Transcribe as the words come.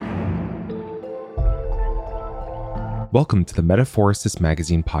Welcome to the Metaphorosis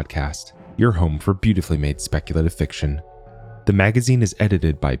Magazine podcast, your home for beautifully made speculative fiction. The magazine is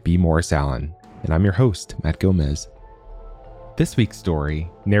edited by B. Morris Allen, and I'm your host, Matt Gomez. This week's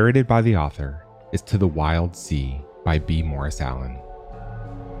story, narrated by the author, is To the Wild Sea by B. Morris Allen.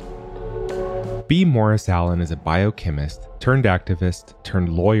 B. Morris Allen is a biochemist turned activist turned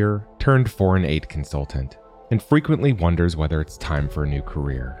lawyer turned foreign aid consultant, and frequently wonders whether it's time for a new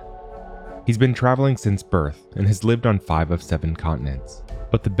career. He's been traveling since birth and has lived on 5 of 7 continents,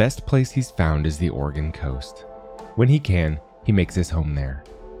 but the best place he's found is the Oregon coast. When he can, he makes his home there.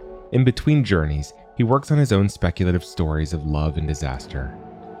 In between journeys, he works on his own speculative stories of love and disaster.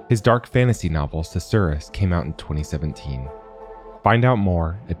 His dark fantasy novel, Susurrus, came out in 2017. Find out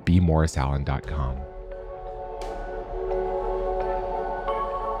more at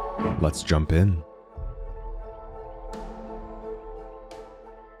bmorrisallen.com. Let's jump in.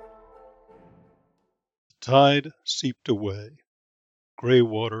 The tide seeped away, gray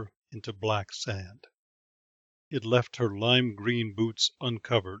water into black sand. It left her lime green boots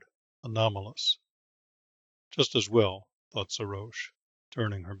uncovered, anomalous. Just as well, thought Sarosh,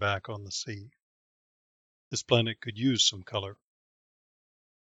 turning her back on the sea. This planet could use some color.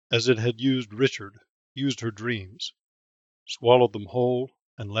 As it had used Richard, used her dreams, swallowed them whole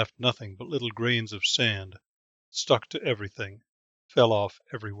and left nothing but little grains of sand, stuck to everything, fell off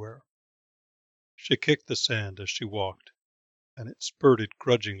everywhere. She kicked the sand as she walked, and it spurted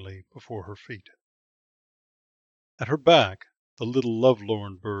grudgingly before her feet. At her back, the little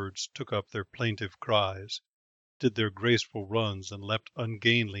lovelorn birds took up their plaintive cries, did their graceful runs, and leapt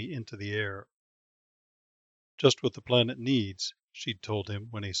ungainly into the air. Just what the planet needs, she'd told him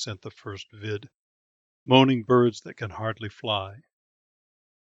when he sent the first vid. Moaning birds that can hardly fly.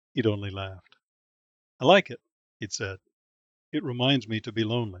 He'd only laughed. I like it, he'd said. It reminds me to be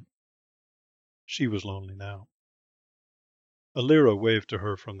lonely. She was lonely now. Alira waved to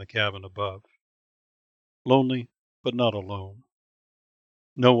her from the cabin above. Lonely, but not alone.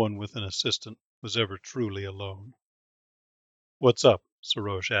 No one with an assistant was ever truly alone. What's up?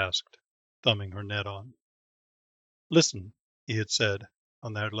 Sarosh asked, thumbing her net on. Listen, he had said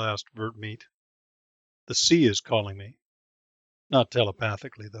on their last vert meet. The sea is calling me. Not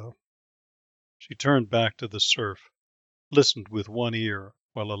telepathically, though. She turned back to the surf, listened with one ear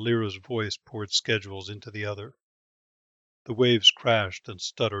while Alira's voice poured schedules into the other. The waves crashed and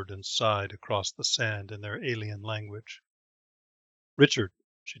stuttered and sighed across the sand in their alien language. Richard,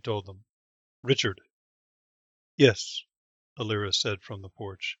 she told them. Richard. Yes, Alira said from the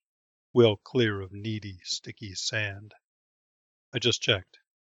porch, well clear of needy, sticky sand. I just checked.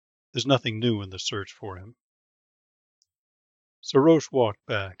 There's nothing new in the search for him. Sarosh walked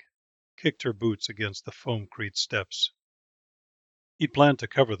back, kicked her boots against the foamcrete steps. He'd planned to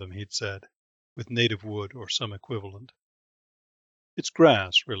cover them, he'd said, with native wood or some equivalent. It's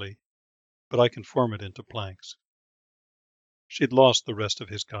grass, really, but I can form it into planks. She'd lost the rest of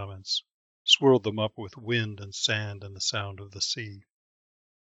his comments, swirled them up with wind and sand and the sound of the sea.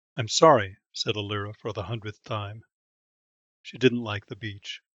 I'm sorry, said Alira for the 100th time. She didn't like the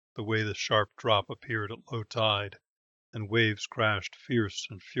beach, the way the sharp drop appeared at low tide, and waves crashed fierce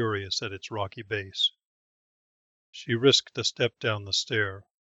and furious at its rocky base. She risked a step down the stair,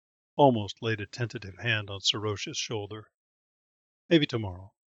 almost laid a tentative hand on Sarosh's shoulder. Maybe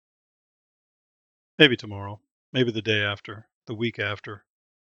tomorrow. Maybe tomorrow. Maybe the day after, the week after.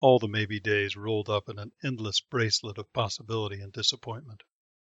 All the maybe days rolled up in an endless bracelet of possibility and disappointment.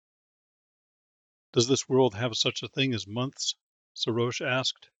 Does this world have such a thing as months? Sarosh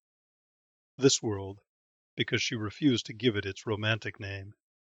asked. This world, because she refused to give it its romantic name,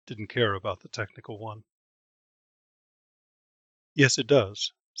 didn't care about the technical one. Yes, it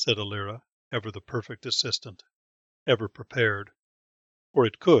does, said Alira, ever the perfect assistant, ever prepared. Or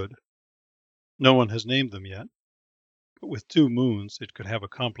it could. No one has named them yet, but with 2 moons it could have a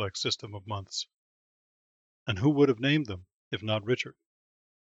complex system of months. And who would have named them, if not Richard?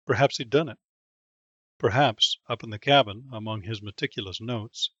 Perhaps he'd done it. Perhaps, up in the cabin, among his meticulous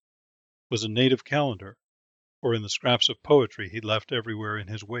notes, was a native calendar, or in the scraps of poetry he'd left everywhere in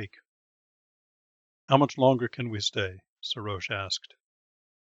his wake. How much longer can we stay? Sarosh asked.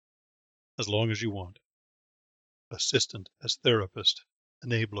 As long as you want. Assistant as therapist,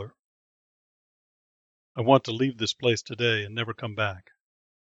 enabler. I want to leave this place today and never come back.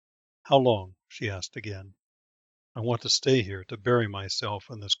 How long? She asked again. I want to stay here, to bury myself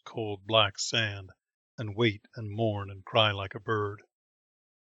in this cold black sand, and wait and mourn and cry like a bird.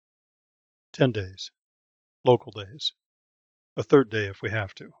 10 days. Local days. A 3rd day if we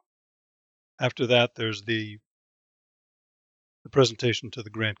have to. After that, there's the presentation to the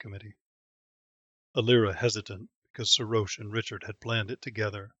grant committee. Alira hesitant because Saroche and Richard had planned it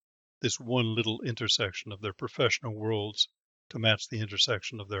together, this one little intersection of their professional worlds to match the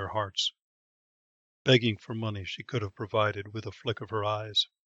intersection of their hearts. Begging for money she could have provided with a flick of her eyes.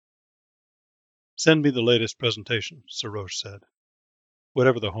 "Send me the latest presentation," Saroche said.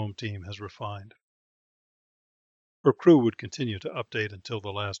 "Whatever the home team has refined." Her crew would continue to update until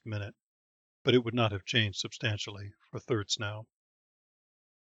the last minute, but it would not have changed substantially for thirds now.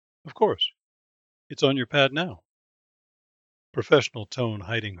 "Of course. It's on your pad now." Professional tone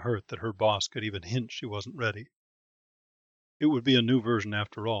hiding hurt that her boss could even hint she wasn't ready. It would be a new version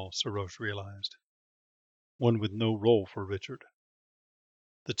after all, Saroche realized. One with no role for Richard.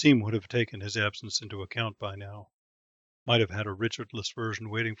 The team would have taken his absence into account by now. Might have had a Richardless version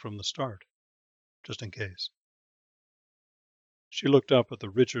waiting from the start, just in case. She looked up at the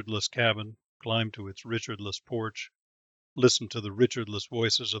Richardless cabin, climbed to its Richardless porch, listened to the Richardless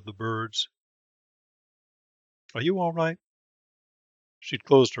voices of the birds. "Are you all right?" She'd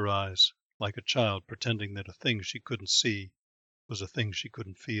closed her eyes, like a child pretending that a thing she couldn't see was a thing she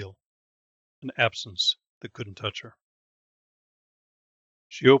couldn't feel, an absence that couldn't touch her.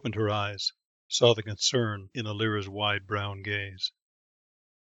 She opened her eyes, saw the concern in Alira's wide brown gaze.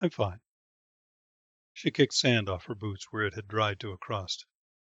 "I'm fine." She kicked sand off her boots where it had dried to a crust.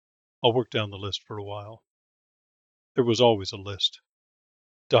 "I'll work down the list for a while." There was always a list.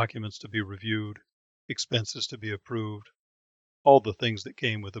 Documents to be reviewed, expenses to be approved, all the things that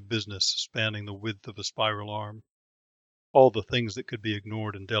came with a business spanning the width of a spiral arm, all the things that could be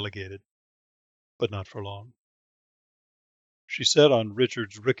ignored and delegated, but not for long. She sat on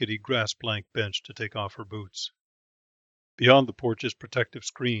Richard's rickety grass plank bench to take off her boots. Beyond the porch's protective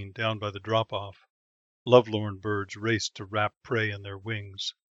screen, down by the drop-off, lovelorn birds raced to wrap prey in their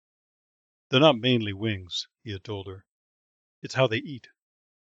wings. "They're not mainly wings," he had told her. "It's how they eat.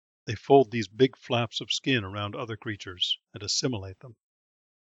 They fold these big flaps of skin around other creatures and assimilate them."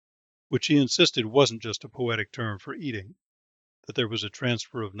 Which he insisted wasn't just a poetic term for eating, that there was a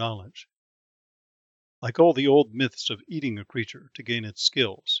transfer of knowledge. Like all the old myths of eating a creature to gain its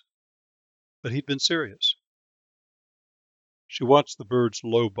skills. But he'd been serious. She watched the birds'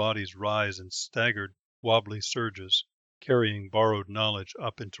 low bodies rise in staggered, wobbly surges, carrying borrowed knowledge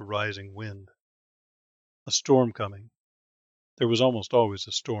up into rising wind. A storm coming. There was almost always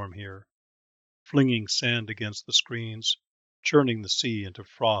a storm here, flinging sand against the screens, churning the sea into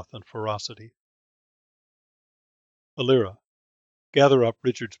froth and ferocity. "Alira, gather up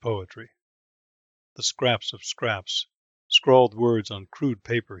Richard's poetry." The scraps of scraps, scrawled words on crude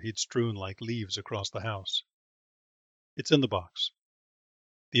paper he'd strewn like leaves across the house. "It's in the box."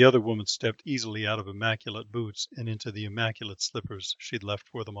 The other woman stepped easily out of immaculate boots and into the immaculate slippers she'd left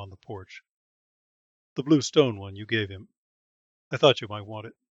for them on the porch. "The blue stone one you gave him. I thought you might want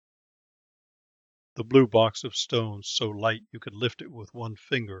it." The blue box of stones, so light you could lift it with one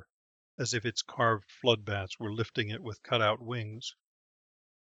finger, as if its carved floodbats were lifting it with cut-out wings.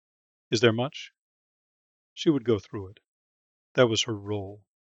 "Is there much?" She would go through it. That was her role,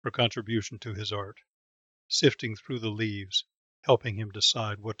 her contribution to his art, sifting through the leaves, helping him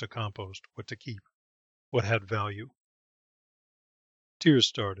decide what to compost, what to keep, what had value. Tears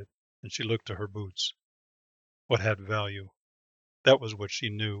started, and she looked to her boots. What had value? That was what she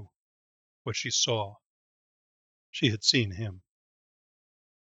knew, what she saw. She had seen him.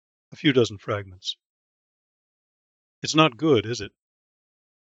 A few dozen fragments. "It's not good, is it?"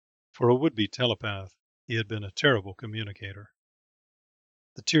 For a would-be telepath, he had been a terrible communicator.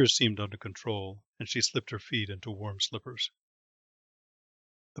 The tears seemed under control, and she slipped her feet into warm slippers.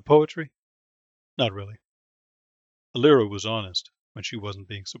 "The poetry? Not really." Alira was honest when she wasn't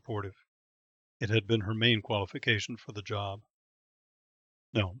being supportive. It had been her main qualification for the job.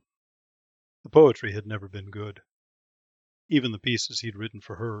 No, the poetry had never been good. Even the pieces he'd written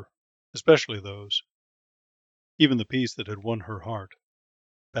for her, especially those. Even the piece that had won her heart,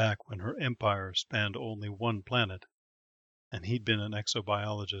 back when her empire spanned only one planet, and he'd been an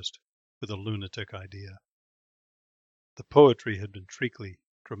exobiologist with a lunatic idea. The poetry had been treacly,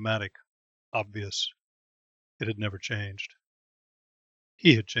 dramatic, obvious. It had never changed.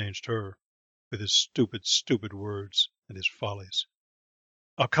 He had changed her, with his stupid, stupid words and his follies.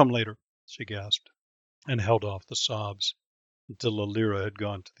 "I'll come later," she gasped, and held off the sobs until Alira had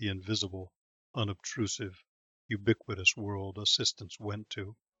gone to the invisible, unobtrusive, ubiquitous world assistants went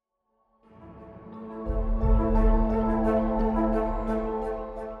to.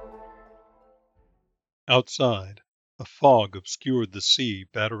 Outside, a fog obscured the sea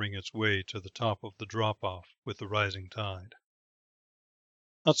battering its way to the top of the drop-off with the rising tide.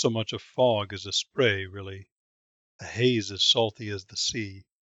 Not so much a fog as a spray, really, a haze as salty as the sea,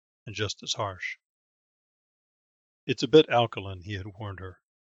 and just as harsh. It's a bit alkaline, he had warned her,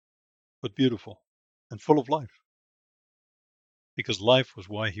 but beautiful and full of life. Because life was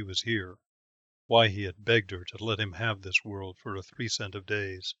why he was here, why he had begged her to let him have this world for a 3 cent of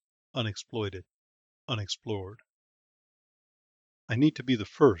days, unexploited, unexplored. I need to be the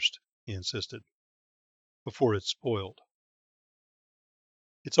first, he insisted, before it's spoiled.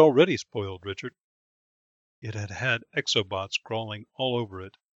 It's already spoiled, Richard. It had had exobots crawling all over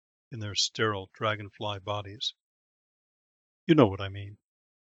it in their sterile dragonfly bodies. You know what I mean.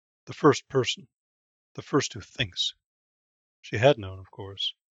 The first person, the first who thinks. She had known, of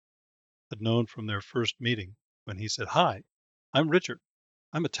course, had known from their first meeting when he said, "Hi, I'm Richard.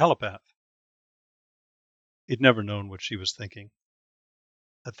 I'm a telepath." He'd never known what she was thinking.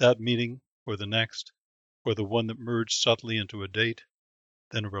 At that meeting, or the next, or the one that merged subtly into a date,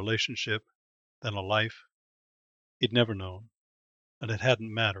 then a relationship, then a life, he'd never known, and it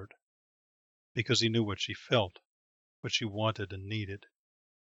hadn't mattered, because he knew what she felt, what she wanted and needed.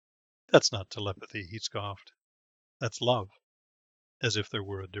 That's not telepathy, he scoffed. That's love, as if there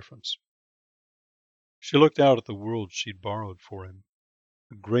were a difference. She looked out at the world she'd borrowed for him,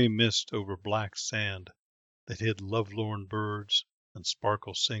 a gray mist over black sand that hid lovelorn birds and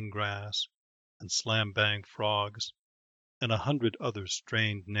sparkle sing grass and slam bang frogs and 100 other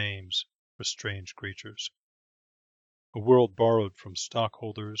strained names for strange creatures. A world borrowed from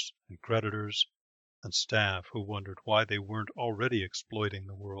stockholders and creditors and staff who wondered why they weren't already exploiting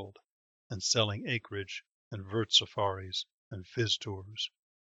the world and selling acreage and vert safaris and fizz tours.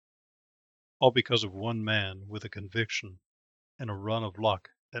 All because of one man with a conviction and a run of luck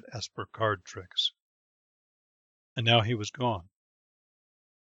at Esper card tricks. And now he was gone,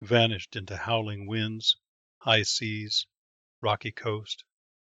 vanished into howling winds, high seas, rocky coast.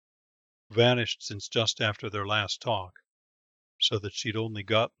 Vanished since just after their last talk, so that she'd only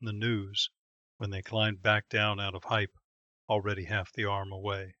gotten the news when they climbed back down out of hype, already half the arm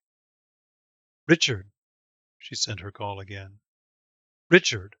away. "Richard!" She sent her call again.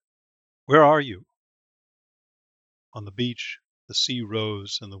 "Richard! Where are you?" On the beach, the sea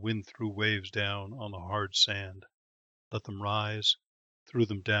rose and the wind threw waves down on the hard sand, let them rise, threw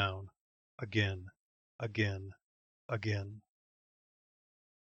them down, again, again, again.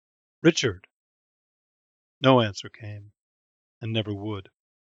 "Richard!" No answer came, and never would,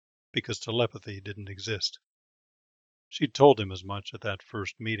 because telepathy didn't exist. She'd told him as much at that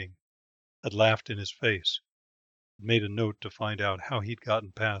first meeting, had laughed in his face, had made a note to find out how he'd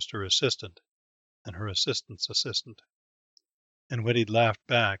gotten past her assistant and her assistant's assistant. And when he'd laughed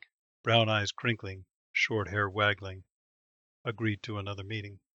back, brown eyes crinkling, short hair waggling, agreed to another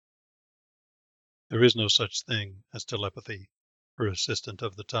meeting. There is no such thing as telepathy, her assistant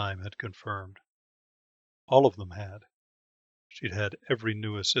of the time had confirmed. All of them had. She'd had every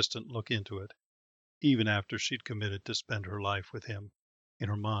new assistant look into it, even after she'd committed to spend her life with him, in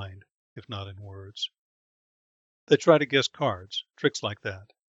her mind, if not in words. They try to guess cards, tricks like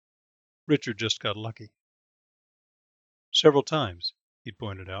that. Richard just got lucky. Several times, he'd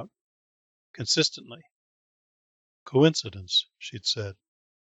pointed out. Consistently. Coincidence, she'd said.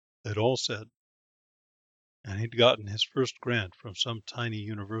 They'd all said. And he'd gotten his first grant from some tiny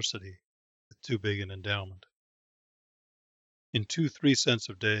university with too big an endowment. In 2 3-cents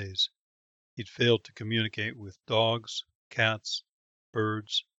of days, he'd failed to communicate with dogs, cats,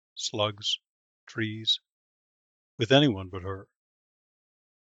 birds, slugs, trees, with anyone but her.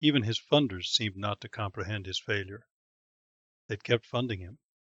 Even his funders seemed not to comprehend his failure. They'd kept funding him,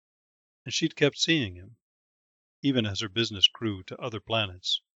 and she'd kept seeing him, even as her business grew to other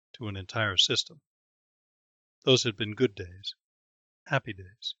planets, to an entire system. Those had been good days, happy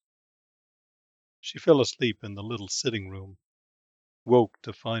days. She fell asleep in the little sitting room, woke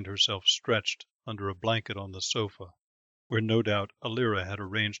to find herself stretched under a blanket on the sofa, where no doubt Alira had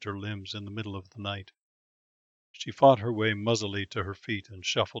arranged her limbs in the middle of the night. She fought her way muzzily to her feet and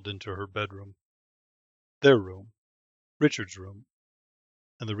shuffled into her bedroom. Their room, Richard's room,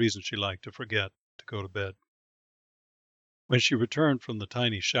 and the reason she liked to forget to go to bed. When she returned from the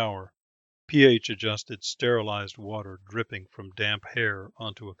tiny shower, pH-adjusted sterilized water dripping from damp hair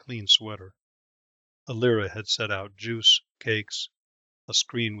onto a clean sweater, Alira had set out juice, cakes, a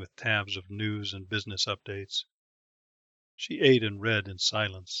screen with tabs of news and business updates. She ate and read in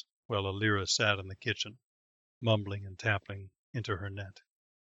silence while Alira sat in the kitchen, mumbling and tapping into her net.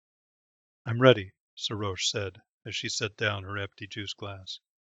 "I'm ready," Sarosh said as she set down her empty juice glass.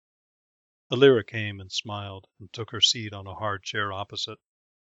 Alira came and smiled and took her seat on a hard chair opposite,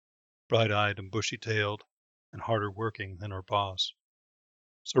 bright-eyed and bushy-tailed and harder working than her boss.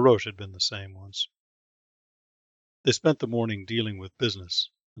 Sarosh had been the same once. They spent the morning dealing with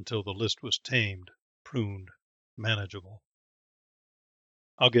business until the list was tamed, pruned, manageable.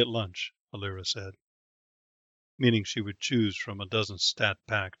 "I'll get lunch," Alira said, meaning she would choose from a dozen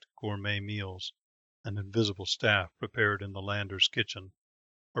stat-packed gourmet meals an invisible staff prepared in the lander's kitchen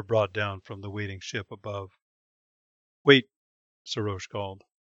or brought down from the waiting ship above. "Wait," Sarosh called.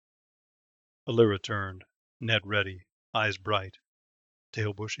 Alira turned, net ready, eyes bright,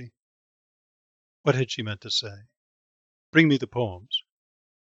 tail bushy. What had she meant to say? "Bring me the poems."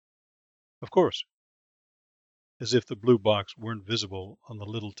 "Of course." As if the blue box weren't visible on the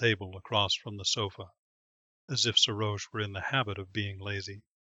little table across from the sofa. As if Sarosh were in the habit of being lazy.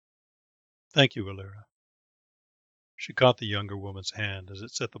 "Thank you, Alira." She caught the younger woman's hand as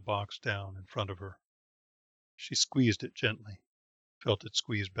it set the box down in front of her. She squeezed it gently, felt it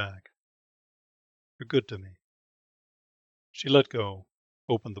squeeze back. "You're good to me." She let go,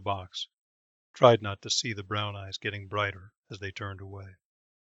 opened the box, tried not to see the brown eyes getting brighter as they turned away.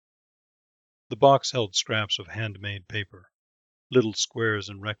 The box held scraps of handmade paper, little squares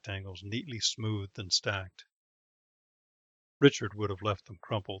and rectangles neatly smoothed and stacked. Richard would have left them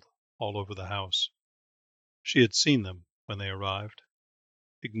crumpled all over the house. She had seen them when they arrived,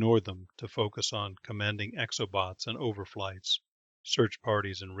 ignored them to focus on commanding exobots and overflights, search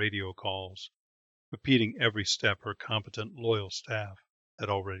parties and radio calls, repeating every step her competent, loyal staff had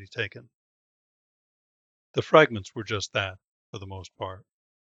already taken. The fragments were just that, for the most part,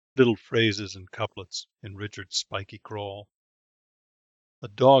 little phrases and couplets in Richard's spiky crawl. A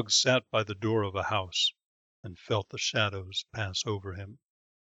dog sat by the door of a house and felt the shadows pass over him.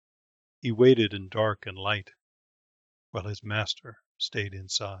 He waited in dark and light while his master stayed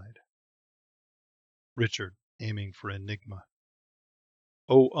inside. Richard, aiming for enigma.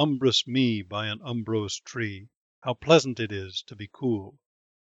 "O umbrous me by an umbrose tree, how pleasant it is to be cool."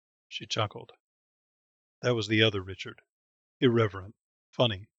 She chuckled. That was the other Richard, irreverent,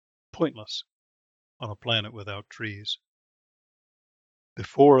 funny, pointless, on a planet without trees.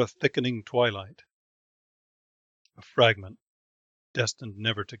 Before a thickening twilight. A fragment, destined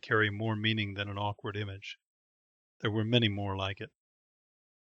never to carry more meaning than an awkward image. There were many more like it.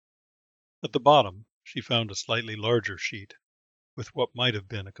 At the bottom, she found a slightly larger sheet with what might have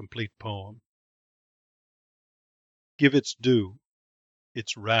been a complete poem. "Give its due,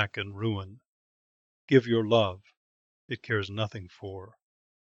 its rack and ruin. Give your love, it cares nothing for.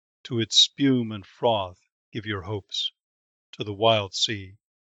 To its spume and froth give your hopes. To the wild sea,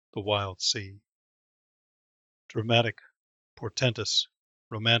 the wild sea." Dramatic, portentous,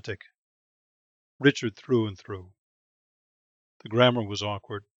 romantic. Richard through and through. The grammar was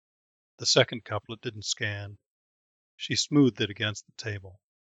awkward. The second couplet didn't scan. She smoothed it against the table,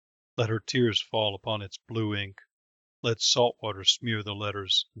 let her tears fall upon its blue ink, let salt water smear the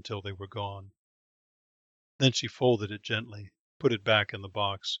letters until they were gone. Then she folded it gently, put it back in the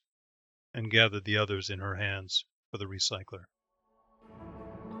box, and gathered the others in her hands for the recycler.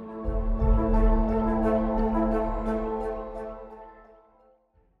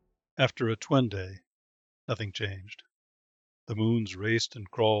 After a twin day, nothing changed. The moons raced and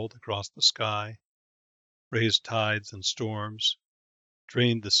crawled across the sky, raised tides and storms,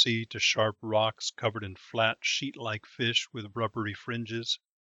 drained the sea to sharp rocks covered in flat, sheet-like fish with rubbery fringes,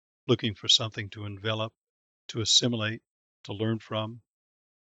 looking for something to envelop, to assimilate, to learn from.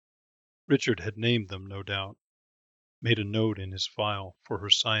 Richard had named them, no doubt, made a note in his file for her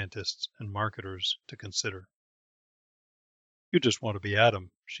scientists and marketers to consider. "You just want to be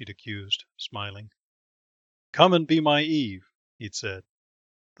Adam," she'd accused, smiling. "Come and be my Eve," he'd said,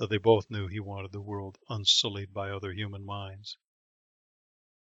 though they both knew he wanted the world unsullied by other human minds.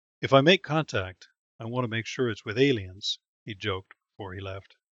 "If I make contact, I want to make sure it's with aliens," he joked before he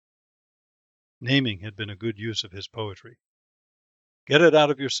left. Naming had been a good use of his poetry. "Get it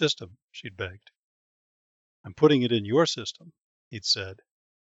out of your system," she'd begged. "I'm putting it in your system," he'd said,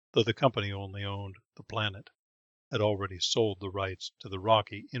 though the company only owned the planet, had already sold the rights to the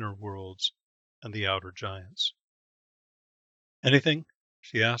rocky inner worlds and the outer giants. "Anything?"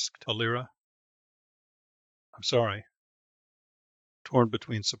 she asked Alira. "I'm sorry." Torn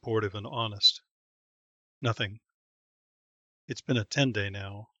between supportive and honest. "Nothing. It's been a 10-day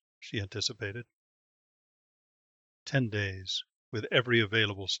now," she anticipated. 10 days, with every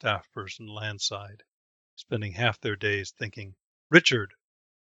available staff person landside, spending half their days thinking, "Richard!"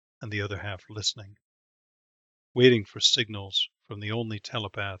 and the other half listening, waiting for signals from the only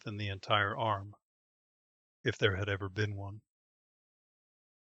telepath in the entire arm, if there had ever been one.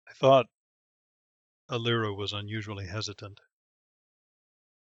 "I thought," Alira was unusually hesitant,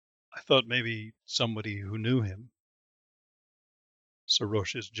 "I thought maybe somebody who knew him."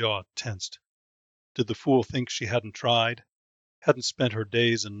 Sarosh's jaw tensed. Did the fool think she hadn't tried? Hadn't spent her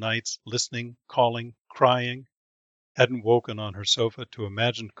days and nights listening, calling, crying, hadn't woken on her sofa to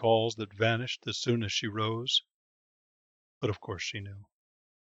imagined calls that vanished as soon as she rose. But of course she knew.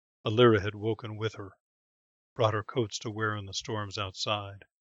 Alira had woken with her, brought her coats to wear in the storms outside,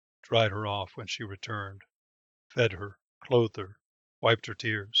 dried her off when she returned, fed her, clothed her, wiped her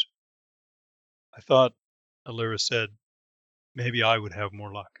tears. I thought, Alira said, maybe I would have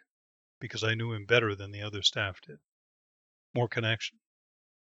more luck, because I knew him better than the other staff did. More connection,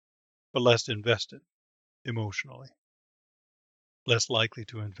 but less invested emotionally, less likely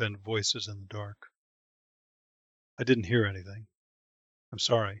to invent voices in the dark. I didn't hear anything. I'm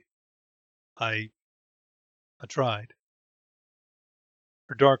sorry. I tried.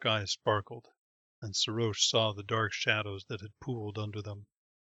 Her dark eyes sparkled, and Sarosh saw the dark shadows that had pooled under them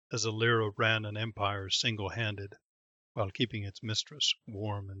as Alira ran an empire single-handed while keeping its mistress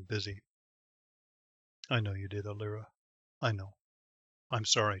warm and busy. I know you did, Alira. I know. I'm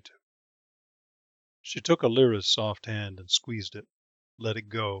sorry too. She took Alira's soft hand and squeezed it, let it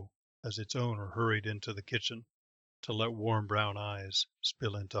go as its owner hurried into the kitchen to let warm brown eyes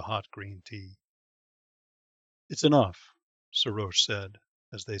spill into hot green tea. It's enough, Sarosh said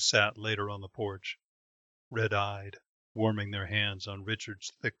as they sat later on the porch, red-eyed, warming their hands on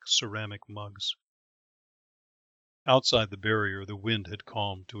Richard's thick ceramic mugs. Outside the barrier, the wind had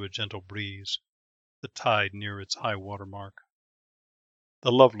calmed to a gentle breeze, the tide near its high water mark.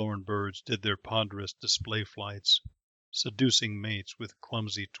 The lovelorn birds did their ponderous display flights, seducing mates with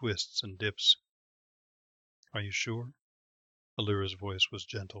clumsy twists and dips. Are you sure? Alira's voice was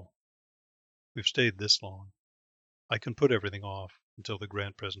gentle. We've stayed this long. I can put everything off until the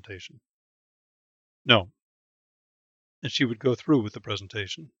grant presentation. No. And she would go through with the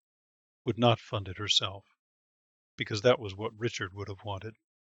presentation, would not fund it herself, because that was what Richard would have wanted.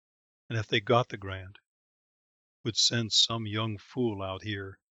 And if they got the grant, would send some young fool out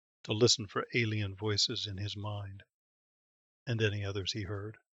here to listen for alien voices in his mind, and any others he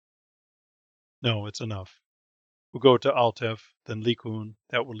heard. No, it's enough. We'll go to Altef, then Likun.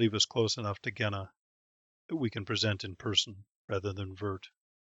 That will leave us close enough to Genna that we can present in person rather than vert.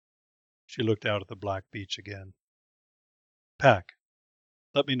 She looked out at the black beach again. Pack.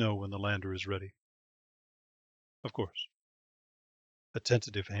 Let me know when the lander is ready. Of course. A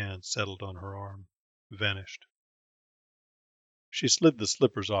tentative hand settled on her arm, vanished. She slid the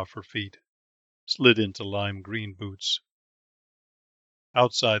slippers off her feet, slid into lime green boots.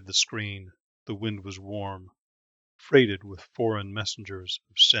 Outside the screen, the wind was warm, freighted with foreign messengers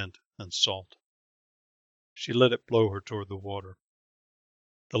of scent and salt. She let it blow her toward the water.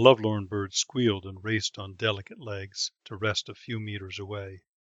 The lovelorn birds squealed and raced on delicate legs to rest a few meters away.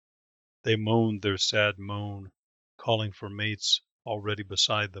 They moaned their sad moan, calling for mates already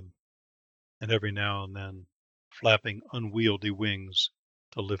beside them, and every now and then flapping unwieldy wings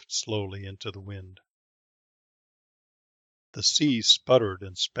to lift slowly into the wind. The sea sputtered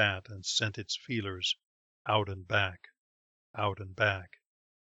and spat and sent its feelers out and back,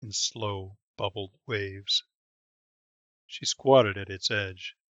 in slow, bubbled waves. She squatted at its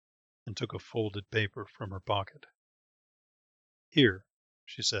edge and took a folded paper from her pocket. Here,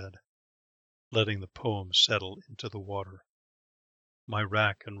 she said, letting the poem settle into the water. My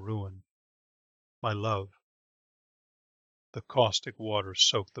rack and ruin, my love. The caustic water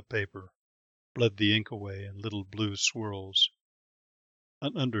soaked the paper, bled the ink away in little blue swirls.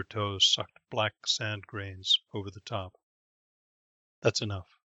 An undertow sucked black sand grains over the top. That's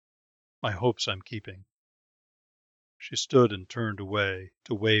enough. My hopes I'm keeping. She stood and turned away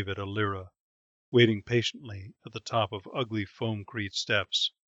to wave at Alira, waiting patiently at the top of ugly foam-crete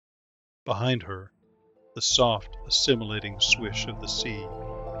steps. Behind her, the soft, assimilating swish of the sea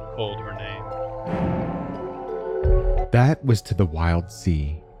called her name. That was To the Wild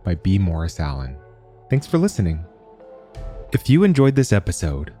Sea by B. Morris Allen. Thanks for listening. If you enjoyed this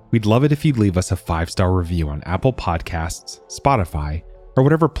episode, we'd love it if you'd leave us a 5-star review on Apple Podcasts, Spotify, or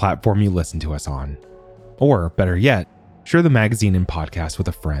whatever platform you listen to us on. Or, better yet, share the magazine and podcast with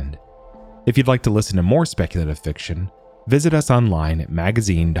a friend. If you'd like to listen to more speculative fiction, visit us online at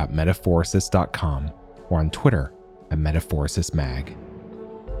magazine.metaphorosis.com or on Twitter at MetaphorosisMag.